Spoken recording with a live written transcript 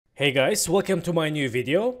Hey guys, welcome to my new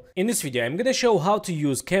video. In this video I'm gonna show how to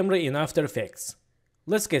use camera in After Effects.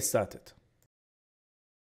 Let's get started.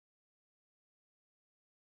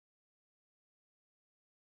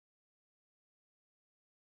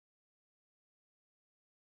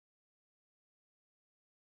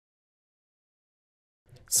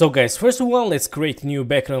 So guys, first of all, let's create new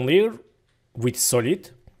background layer with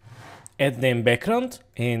solid. Add name background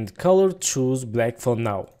and color, choose black for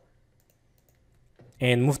now.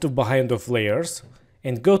 And move to behind of layers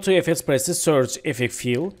and go to effects presses, search effect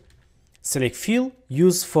fill, select fill,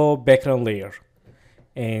 use for background layer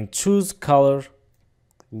and choose color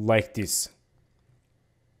like this.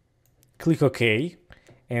 Click OK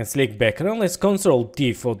and select background. Let's Ctrl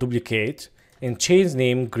D for duplicate and change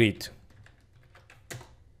name grid.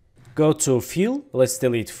 Go to fill, let's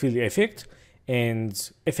delete fill effect and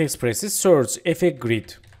effects presses, search effect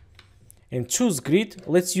grid and choose grid.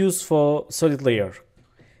 Let's use for solid layer.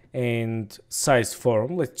 And size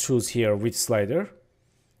form, let's choose here width slider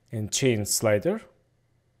and change slider.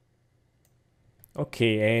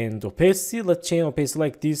 Okay, and opacity, let's change opacity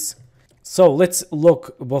like this. So let's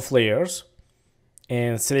lock both layers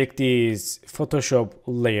and select these Photoshop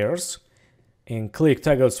layers and click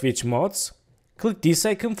toggle switch modes. Click this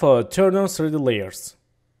icon for turn on 3D layers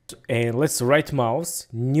and let's right mouse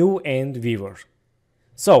new and viewer.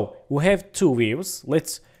 So we have two views.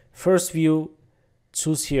 Let's first view,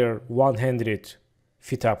 choose here 100,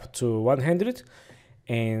 fit up to 100,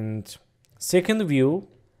 and second view,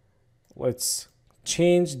 let's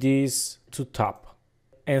change this to top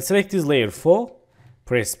and select this layer 4,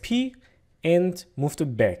 press P and move to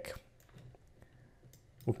back.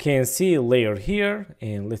 We can see a layer here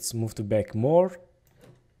and let's move to back more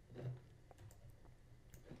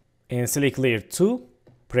and select layer 2,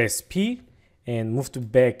 press P and move to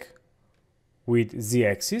back with Z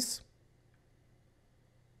axis.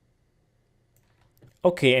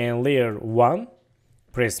 Okay, and layer 1,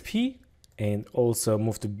 press P and also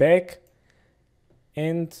move to back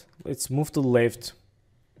and let's move to left.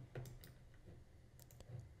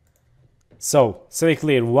 So select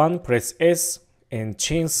layer 1, press S and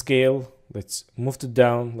change scale. Let's move to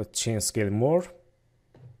down, let's change scale more.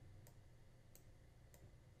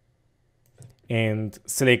 And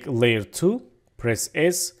select layer 2, press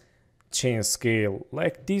S, change scale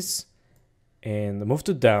like this and move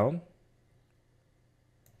to down.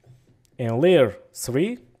 And layer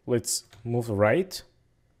 3, let's move right.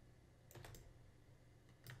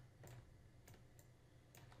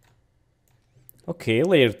 Okay,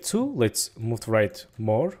 layer 2, let's move right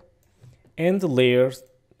more. And layer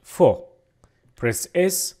 4, press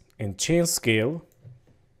S and change scale,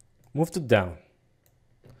 move to down.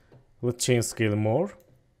 Let's change scale more.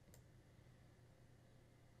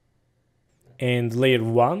 And layer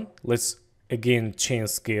 1, let's again change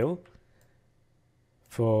scale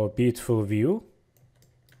for beautiful view.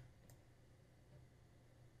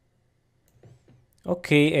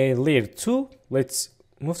 Okay, and layer 2, let's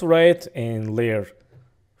move to right, and layer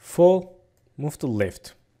 4, move to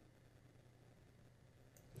left.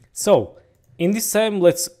 So in this time,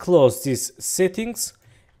 let's close these settings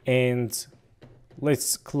and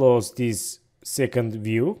let's close this second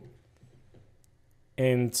view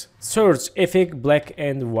and search effect black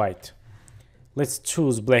and white. Let's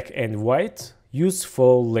choose black and white, use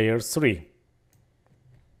for layer 3.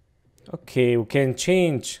 Okay, we can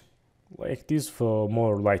change like this for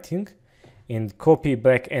more lighting and copy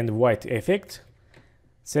black and white effect.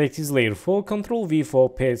 Select this layer 4, Ctrl V for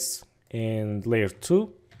paste and layer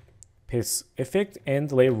 2, paste effect and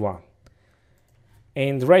layer 1.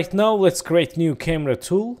 And right now let's create new camera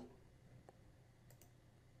tool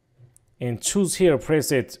and choose here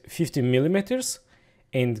preset 50mm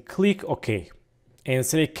and click OK. And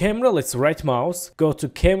select camera, let's right mouse, go to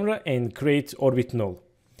camera and create orbit null.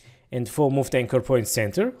 And for move the anchor point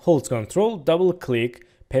center, hold Ctrl, double click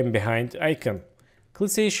pen behind icon.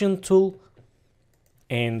 Clickation tool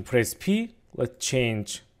and press P. Let's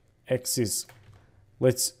change axis.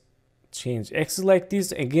 Let's change axis like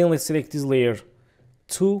this. Again, let's select this layer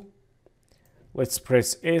 2. Let's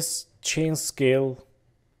press S, change scale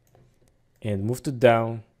and move to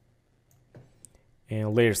down.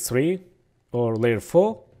 And layer 3 or layer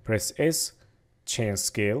 4, press S, change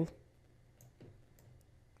scale,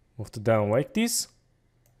 move to down like this.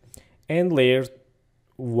 And layer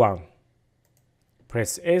 1,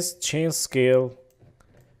 press S, change scale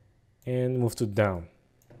and move to down.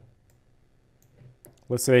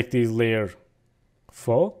 Let's select this layer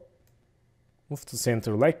 4, move to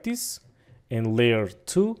center like this, and layer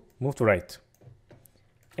 2, move to right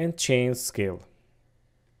and change scale.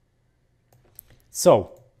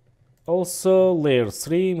 So Also layer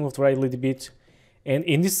 3, move to right a little bit. And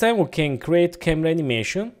in this time we can create camera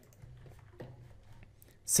animation.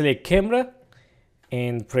 Select camera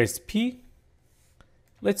and press P.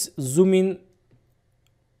 Let's zoom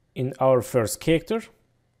in our first character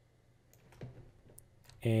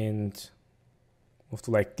and move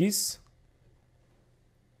to like this.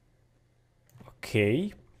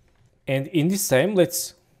 Okay, and in this time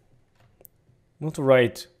let's move to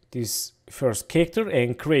right this first character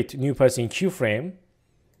and create new passing keyframe.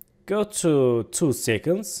 Go to 2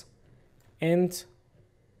 seconds and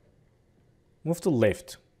move to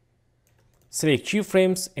left. Select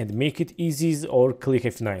keyframes and make it easy, or click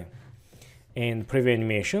F9 and preview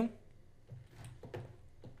animation.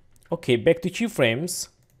 Okay, back to keyframes.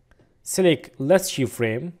 Select last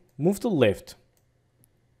keyframe, move to left,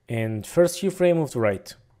 and first keyframe move to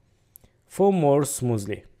right for more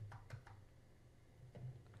smoothly.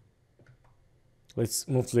 Let's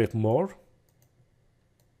move to left more.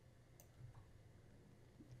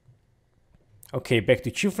 Okay, back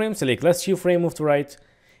to keyframe. Select last keyframe, move to right,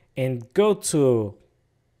 and go to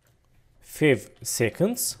 5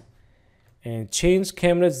 seconds and change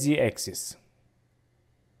camera z-axis.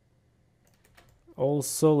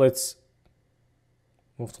 Also, let's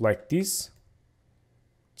move to like this,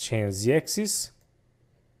 change z-axis.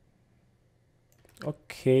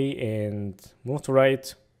 Okay, and move to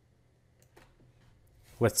right.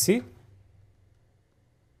 Let's see.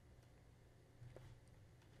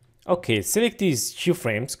 Okay, select these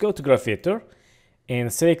keyframes, go to graph editor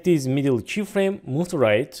and select this middle keyframe, move to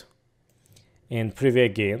right and preview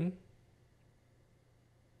again.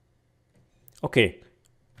 Okay,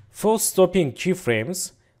 for stopping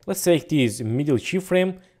keyframes, let's select this middle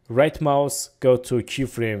keyframe, right mouse, go to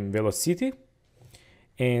keyframe velocity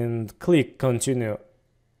and click continue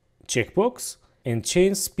checkbox and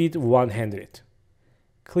change speed 100.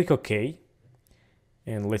 Click OK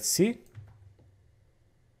and let's see.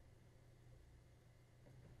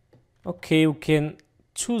 Okay, we can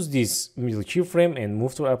choose this middle keyframe and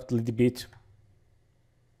move to up a little bit.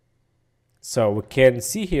 So we can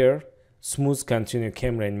see here smooth continue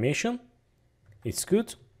camera animation. It's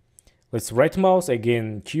good. Let's right mouse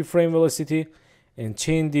again, keyframe velocity and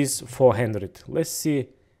change this 400. Let's see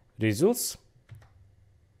results.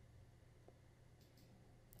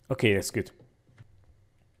 Okay, that's good.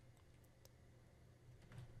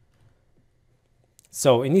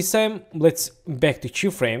 So in this time, let's back to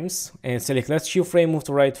keyframes and select last keyframe, move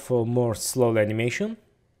to right for more slow animation.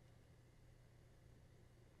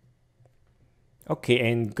 Okay,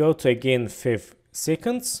 and go to again 5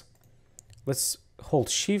 seconds. Let's hold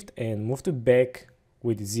shift and move to back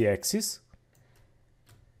with z-axis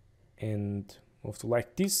and move to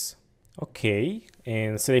like this. Okay,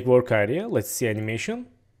 and select work area. Let's see animation.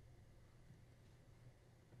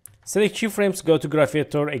 Select keyframes, go to graph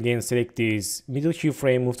editor, again select this middle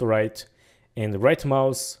keyframe, move to right, and right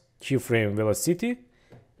mouse, keyframe velocity,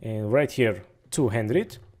 and right here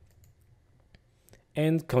 200,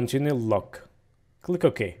 and continue lock. Click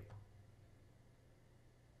OK.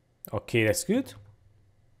 Okay, that's good.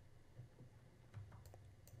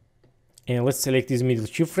 And let's select this middle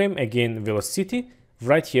keyframe, again velocity,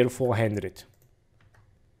 right here 400.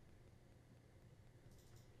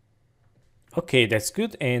 Okay, that's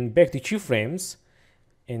good. And back to keyframes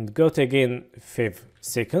and go to again 5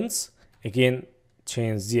 seconds. Again,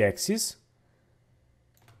 change z-axis.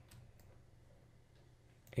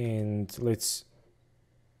 And let's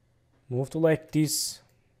move to like this.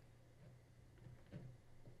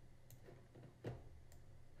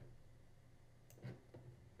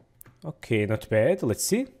 Okay, not bad. Let's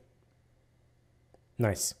see.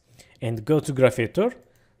 Nice. And go to graph editor.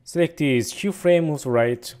 Select this keyframe, move to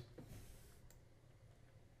right.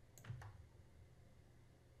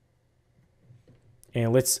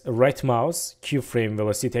 And let's right mouse, keyframe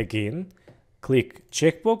velocity again. Click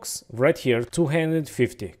checkbox, right here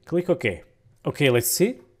 250. Click OK. Okay, let's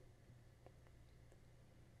see.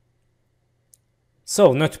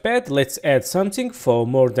 So not bad. Let's add something for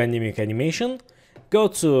more dynamic animation. Go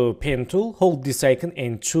to pen tool, hold this icon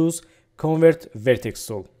and choose convert vertex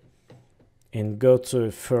tool. And go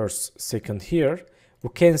to first second here. We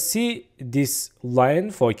can see this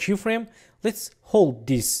line for keyframe. Let's hold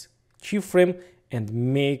this keyframe and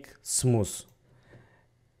make smooth.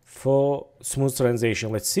 For smooth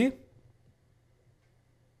transition, let's see.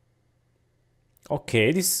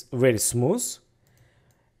 Okay, this is very smooth.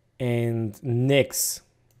 And next,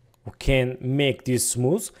 we can make this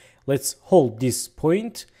smooth. Let's hold this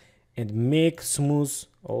point and make smooth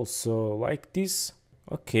also like this.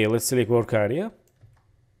 Okay, let's select work area.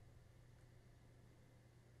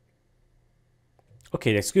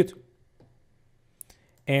 Okay, that's good.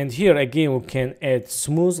 And here again we can add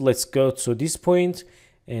smooth. Let's go to this point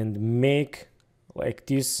and make like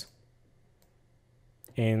this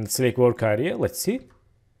and select work area. Let's see.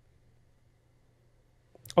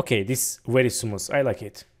 Okay, this is very smooth. I like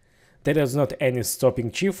it. There is not any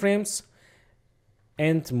stopping keyframes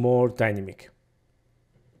and more dynamic.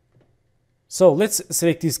 So let's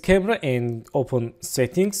select this camera and open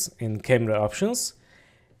settings and camera options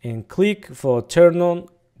and click for turn on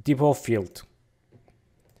depth field.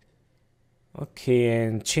 Okay,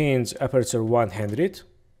 and change aperture 100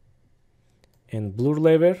 and blur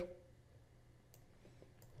level.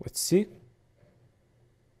 Let's see.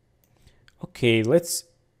 Okay,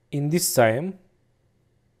 in this time,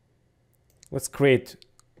 let's create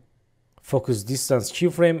focus distance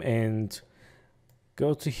keyframe and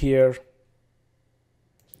go to here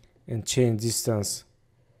and change distance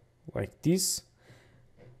like this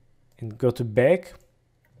and go to back.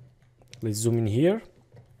 Let's zoom in here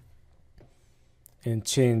and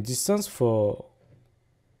change distance for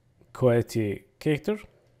quality character.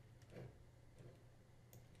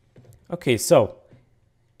 Okay, so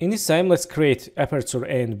in this time, let's create aperture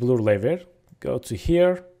and blur level. Go to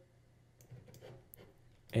here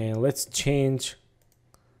and let's change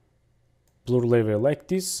blur level like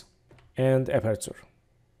this and aperture.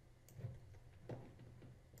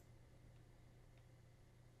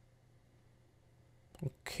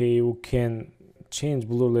 Okay, we can change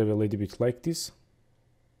blur level a little bit like this.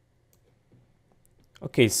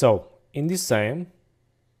 Okay, so in this time,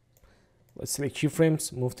 let's select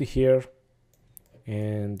keyframes, move to here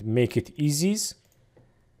and make it easy.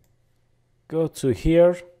 Go to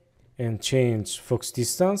here and change focus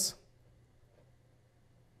distance.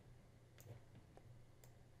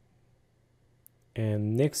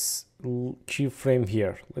 And next keyframe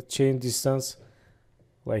here, let's change distance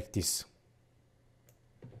like this.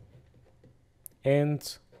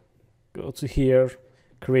 And go to here,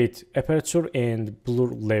 create aperture and blur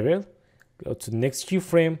level. Go to next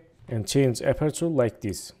keyframe and change aperture like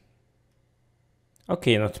this.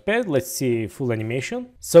 Okay, not bad. Let's see full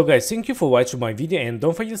animation. So guys, thank you for watching my video and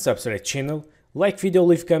don't forget to subscribe channel, like video,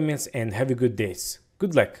 leave comments and have a good day.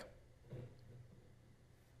 Good luck.